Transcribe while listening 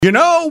You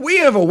know, we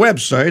have a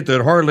website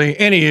that hardly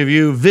any of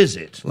you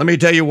visit. Let me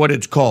tell you what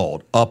it's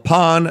called,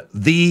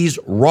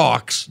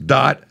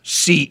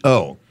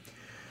 UponTheseRocks.co.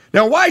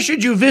 Now, why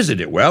should you visit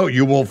it? Well,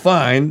 you will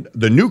find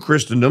the New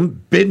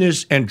Christendom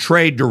Business and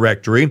Trade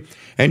Directory,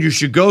 and you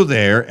should go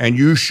there and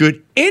you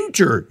should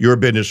enter your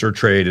business or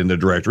trade in the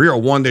directory,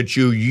 or one that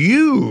you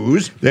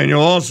use. Then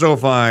you'll also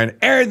find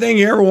everything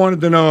you ever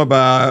wanted to know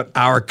about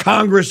our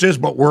Congresses,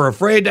 but we're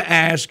afraid to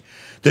ask,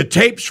 the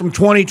tapes from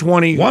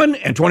 2021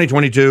 and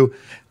 2022,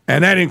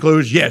 and that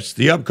includes, yes,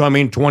 the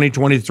upcoming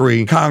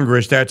 2023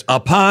 Congress. That's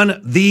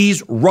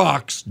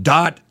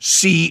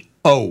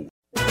UponTheseRocks.co.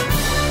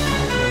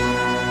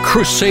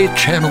 CRUSADE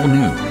Channel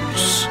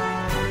News.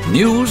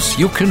 News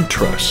you can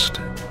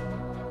trust,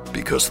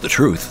 because the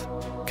truth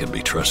can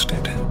be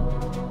trusted.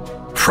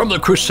 From the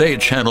CRUSADE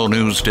Channel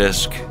News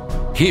Desk,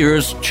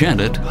 here's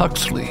Janet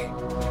Huxley.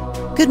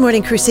 Good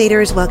morning,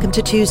 Crusaders. Welcome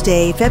to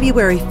Tuesday,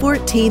 February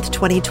 14th,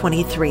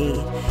 2023.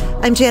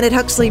 I'm Janet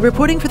Huxley,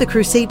 reporting for the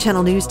CRUSADE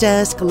Channel News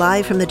Desk,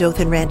 live from the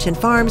Dothan Ranch and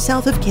Farm,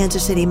 south of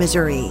Kansas City,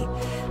 Missouri.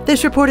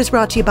 This report is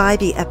brought to you by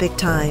the Epoch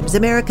Times,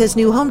 America's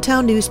new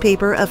hometown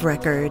newspaper of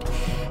record.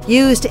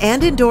 Used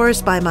and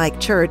endorsed by Mike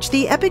Church,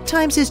 the Epoch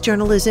Times is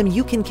journalism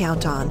you can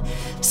count on.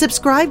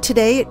 Subscribe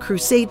today at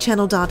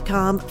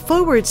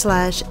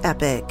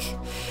crusadechannel.com/epic.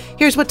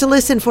 Here's what to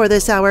listen for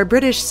this hour.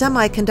 British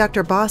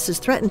semiconductor bosses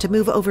threaten to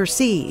move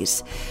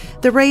overseas.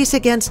 The race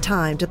against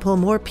time to pull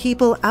more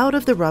people out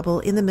of the rubble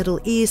in the Middle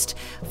East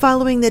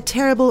following the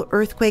terrible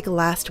earthquake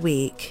last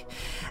week.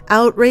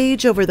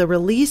 Outrage over the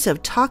release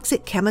of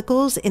toxic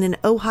chemicals in an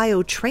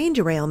Ohio train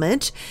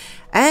derailment.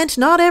 And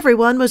not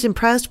everyone was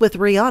impressed with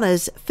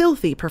Rihanna's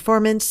filthy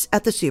performance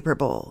at the Super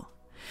Bowl.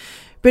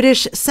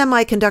 British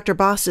semiconductor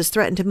bosses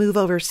threaten to move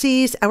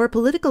overseas. Our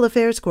political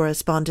affairs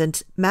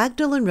correspondent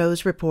Magdalene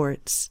Rose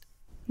reports.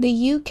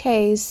 The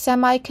UK's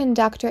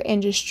semiconductor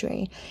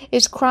industry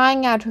is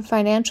crying out for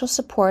financial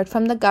support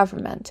from the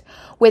government,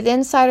 with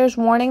insiders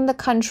warning the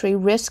country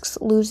risks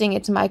losing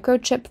its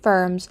microchip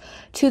firms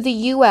to the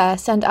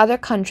US and other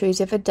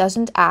countries if it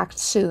doesn't act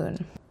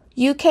soon.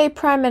 UK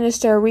Prime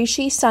Minister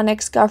Rishi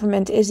Sunak's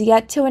government is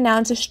yet to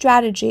announce a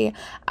strategy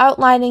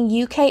outlining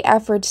UK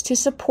efforts to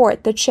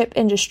support the chip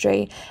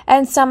industry,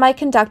 and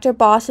semiconductor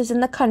bosses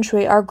in the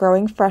country are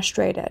growing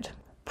frustrated.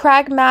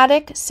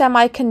 Pragmatic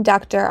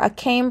Semiconductor, a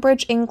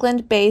Cambridge,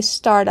 England-based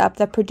startup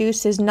that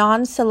produces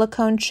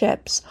non-silicone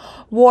chips,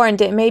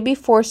 warned it may be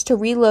forced to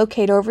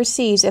relocate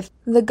overseas if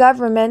the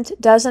government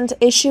doesn't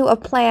issue a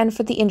plan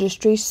for the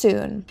industry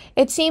soon.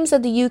 It seems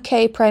that the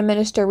UK Prime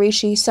Minister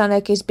Rishi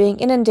Sunak is being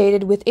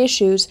inundated with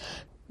issues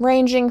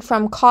ranging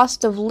from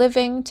cost of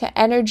living to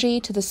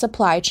energy to the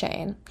supply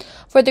chain.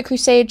 For the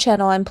CRUSADE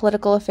Channel, I'm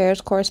political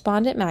affairs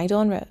correspondent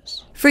Magdalene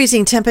Rose.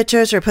 Freezing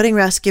temperatures are putting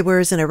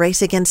rescuers in a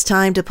race against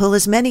time to pull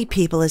as many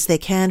people as they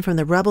can from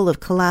the rubble of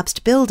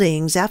collapsed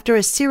buildings after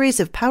a series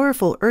of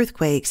powerful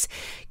earthquakes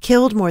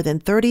killed more than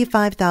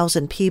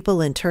 35,000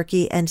 people in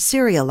Turkey and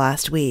Syria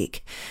last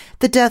week.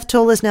 The death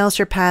toll has now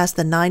surpassed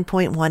the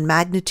 9.1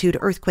 magnitude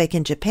earthquake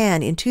in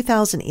Japan in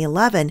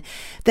 2011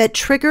 that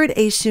triggered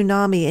a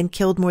tsunami and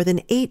killed more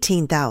than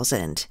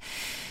 18,000.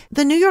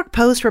 The New York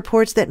Post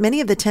reports that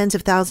many of the tens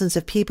of thousands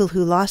of people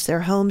who lost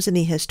their homes in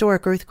the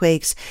historic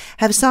earthquakes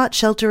have sought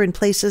shelter in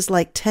places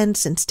like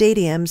tents and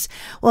stadiums,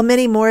 while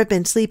many more have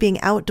been sleeping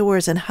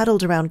outdoors and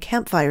huddled around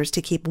campfires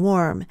to keep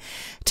warm.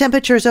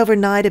 Temperatures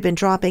overnight have been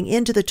dropping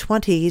into the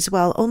 20s,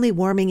 while only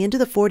warming into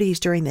the 40s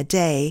during the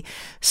day.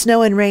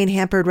 Snow and rain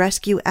hampered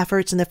rescue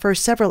efforts in the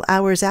first several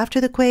hours after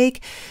the quake,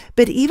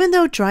 but even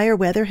though drier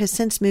weather has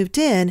since moved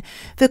in,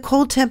 the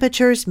cold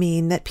temperatures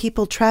mean that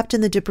people trapped in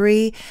the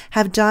debris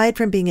have died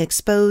from being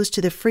exposed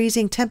to the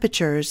freezing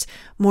temperatures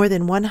more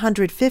than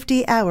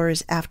 150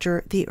 hours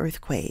after the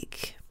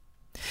earthquake.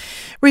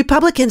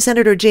 Republican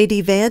Senator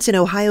J.D. Vance in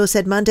Ohio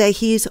said Monday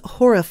he's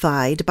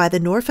horrified by the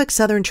Norfolk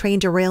Southern train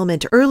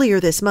derailment earlier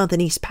this month in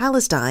East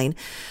Palestine,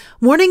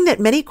 warning that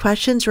many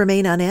questions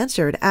remain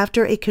unanswered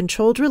after a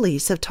controlled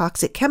release of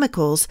toxic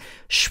chemicals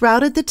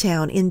shrouded the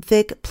town in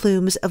thick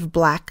plumes of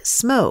black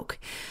smoke.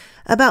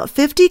 About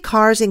 50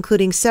 cars,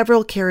 including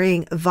several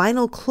carrying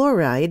vinyl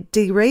chloride,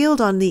 derailed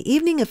on the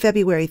evening of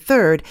February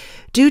 3rd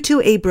due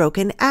to a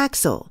broken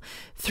axle.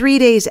 3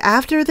 days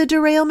after the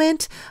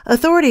derailment,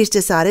 authorities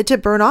decided to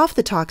burn off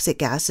the toxic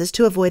gases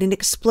to avoid an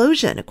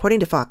explosion,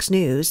 according to Fox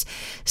News,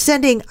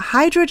 sending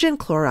hydrogen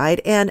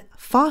chloride and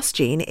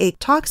phosgene, a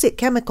toxic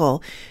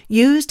chemical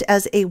used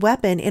as a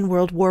weapon in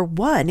World War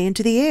I,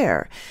 into the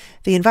air.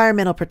 The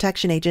Environmental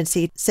Protection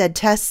Agency said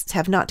tests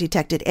have not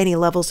detected any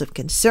levels of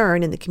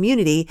concern in the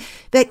community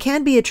that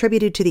can be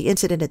attributed to the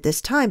incident at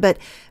this time, but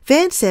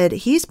Vance said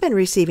he's been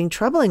receiving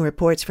troubling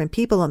reports from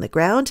people on the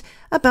ground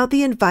about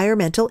the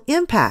environmental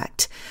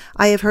impact.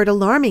 I have heard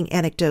alarming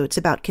anecdotes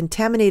about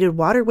contaminated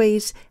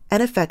waterways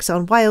and effects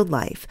on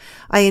wildlife.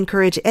 I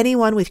encourage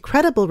anyone with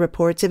credible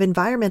reports of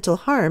environmental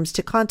harms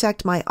to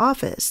contact my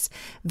office,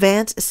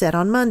 Vance said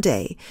on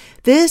Monday.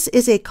 This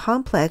is a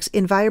complex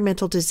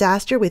environmental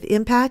disaster with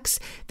impacts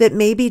that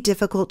may be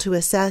difficult to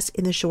assess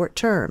in the short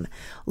term.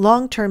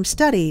 Long-term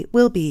study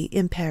will be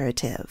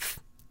imperative.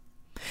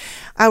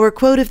 Our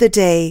quote of the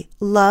day,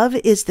 "Love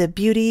is the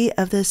beauty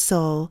of the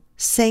soul,"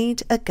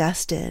 St.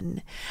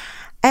 Augustine.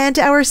 And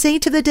our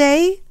saint of the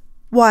day?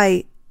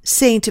 Why,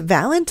 St.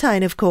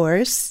 Valentine, of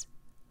course.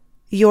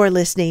 You're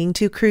listening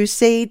to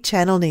Crusade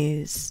Channel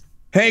News.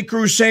 Hey,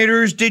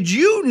 Crusaders, did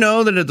you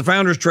know that at the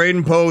Founders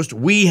Trading Post,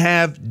 we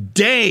have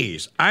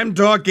days, I'm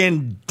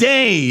talking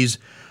days,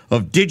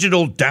 of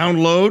digital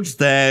downloads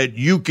that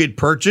you could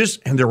purchase,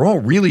 and they're all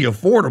really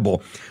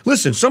affordable.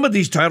 Listen, some of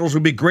these titles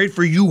would be great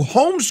for you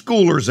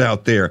homeschoolers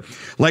out there,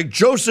 like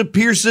Joseph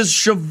Pierce's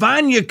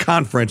Shivanya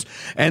Conference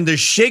and the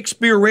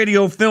Shakespeare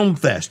Radio Film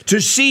Fest. To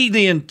see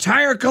the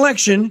entire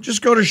collection,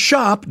 just go to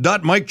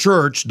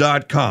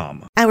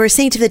shop.mikechurch.com. Our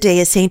saint of the day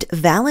is Saint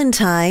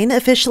Valentine,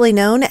 officially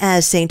known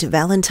as Saint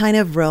Valentine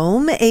of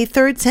Rome, a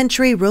 3rd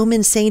century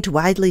Roman saint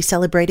widely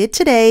celebrated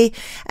today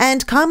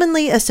and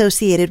commonly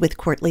associated with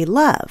courtly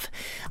love.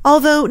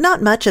 Although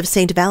not much of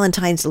St.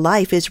 Valentine's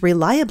life is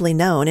reliably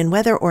known, and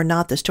whether or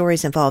not the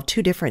stories involve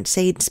two different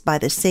saints by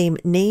the same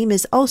name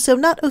is also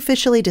not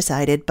officially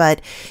decided, but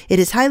it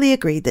is highly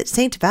agreed that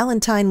St.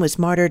 Valentine was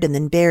martyred and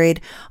then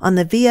buried on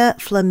the Via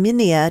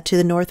Flaminia to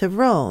the north of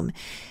Rome.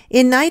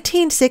 In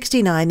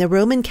 1969, the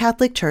Roman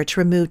Catholic Church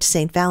removed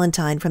St.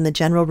 Valentine from the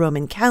general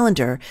Roman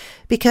calendar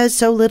because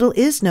so little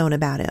is known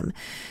about him.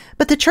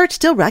 But the Church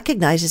still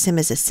recognizes him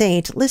as a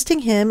saint, listing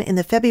him in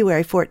the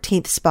February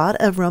 14th spot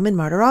of Roman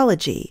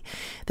martyrology.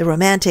 The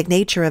romantic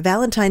nature of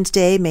Valentine's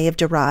Day may have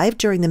derived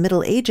during the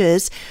Middle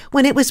Ages,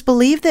 when it was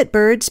believed that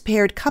birds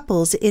paired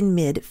couples in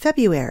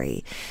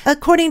mid-February.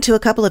 According to a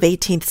couple of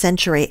 18th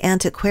century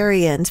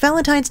antiquarians,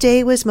 Valentine's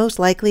Day was most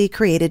likely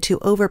created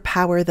to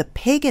overpower the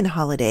pagan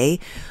holiday,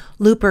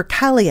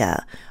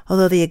 Lupercalia.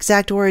 Although the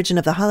exact origin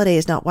of the holiday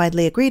is not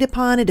widely agreed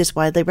upon, it is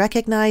widely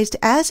recognized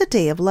as a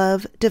day of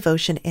love,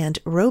 devotion, and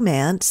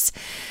romance.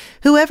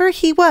 Whoever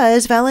he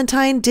was,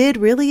 Valentine did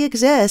really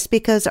exist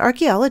because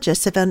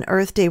archaeologists have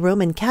unearthed a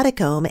Roman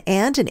catacomb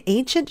and an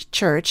ancient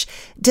church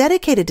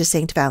dedicated to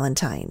St.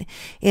 Valentine.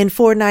 In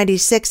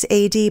 496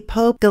 AD,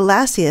 Pope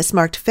Gelasius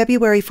marked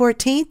February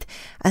 14th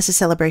as a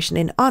celebration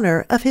in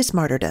honor of his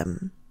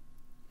martyrdom.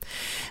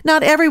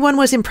 Not everyone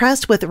was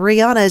impressed with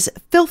Rihanna's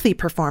filthy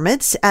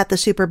performance at the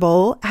Super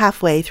Bowl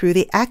halfway through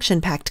the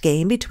action-packed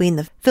game between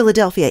the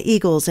Philadelphia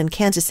Eagles and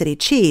Kansas City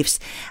Chiefs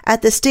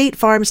at the State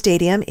Farm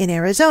Stadium in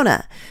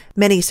Arizona.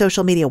 Many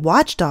social media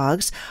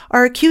watchdogs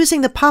are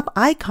accusing the pop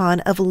icon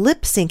of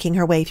lip-syncing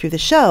her way through the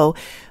show,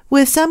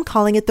 with some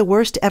calling it the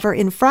worst ever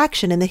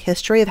infraction in the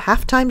history of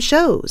halftime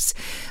shows.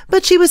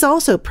 But she was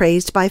also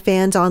praised by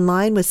fans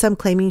online, with some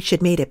claiming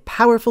she'd made a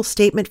powerful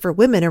statement for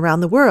women around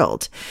the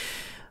world.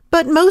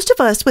 But most of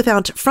us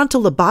without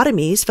frontal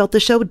lobotomies felt the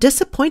show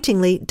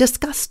disappointingly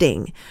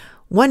disgusting,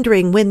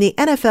 wondering when the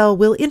NFL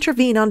will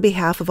intervene on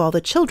behalf of all the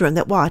children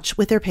that watch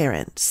with their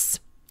parents.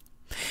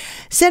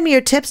 Send me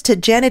your tips to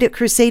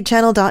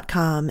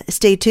janet@crusadechannel.com.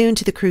 Stay tuned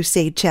to the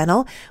Crusade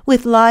Channel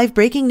with live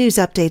breaking news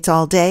updates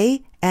all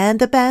day and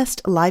the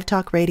best live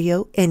talk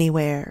radio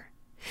anywhere.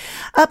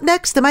 Up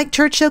next, the Mike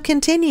Church Show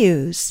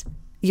continues.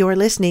 You're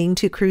listening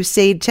to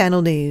Crusade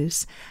Channel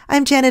News.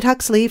 I'm Janet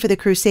Huxley for the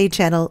Crusade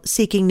Channel,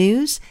 seeking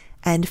news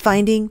and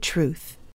finding truth.